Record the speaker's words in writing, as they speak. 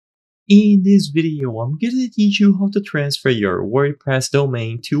In this video, I'm gonna teach you how to transfer your WordPress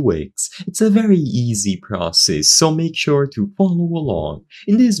domain to Wix. It's a very easy process, so make sure to follow along.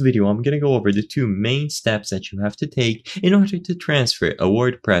 In this video, I'm gonna go over the two main steps that you have to take in order to transfer a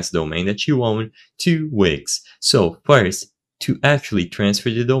WordPress domain that you own to Wix. So first, to actually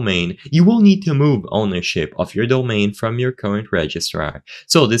transfer the domain, you will need to move ownership of your domain from your current registrar.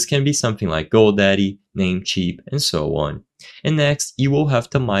 So this can be something like GoDaddy, Namecheap, and so on. And next, you will have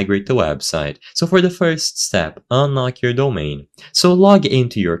to migrate the website. So for the first step, unlock your domain. So log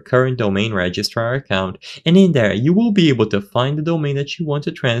into your current domain registrar account, and in there, you will be able to find the domain that you want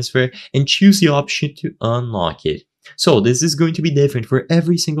to transfer and choose the option to unlock it. So this is going to be different for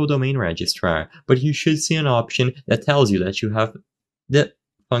every single domain registrar, but you should see an option that tells you that you have the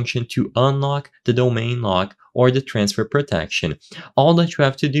function to unlock the domain lock or the transfer protection. All that you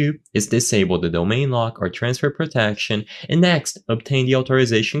have to do is disable the domain lock or transfer protection and next obtain the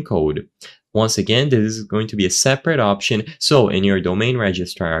authorization code. Once again, this is going to be a separate option, so in your domain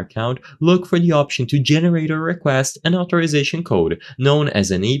registrar account, look for the option to generate or request an authorization code known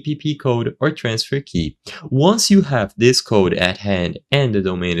as an APP code or transfer key. Once you have this code at hand and the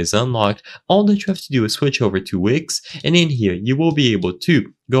domain is unlocked, all that you have to do is switch over to Wix, and in here you will be able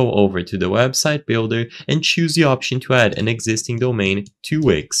to go over to the website builder and choose the option to add an existing domain to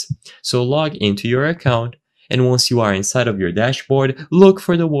Wix. So log into your account, and once you are inside of your dashboard, look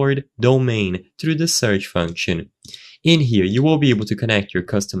for the word domain through the search function. In here, you will be able to connect your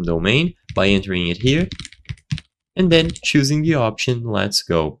custom domain by entering it here, and then choosing the option Let's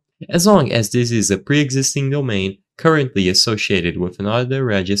Go. As long as this is a pre-existing domain currently associated with another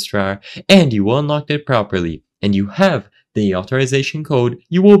registrar, and you unlocked it properly, and you have the authorization code,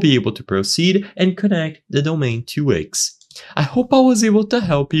 you will be able to proceed and connect the domain to Wix. I hope I was able to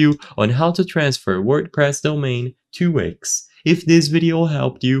help you on how to transfer WordPress domain to Wix. If this video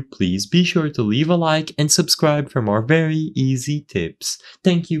helped you, please be sure to leave a like and subscribe for more very easy tips.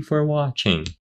 Thank you for watching.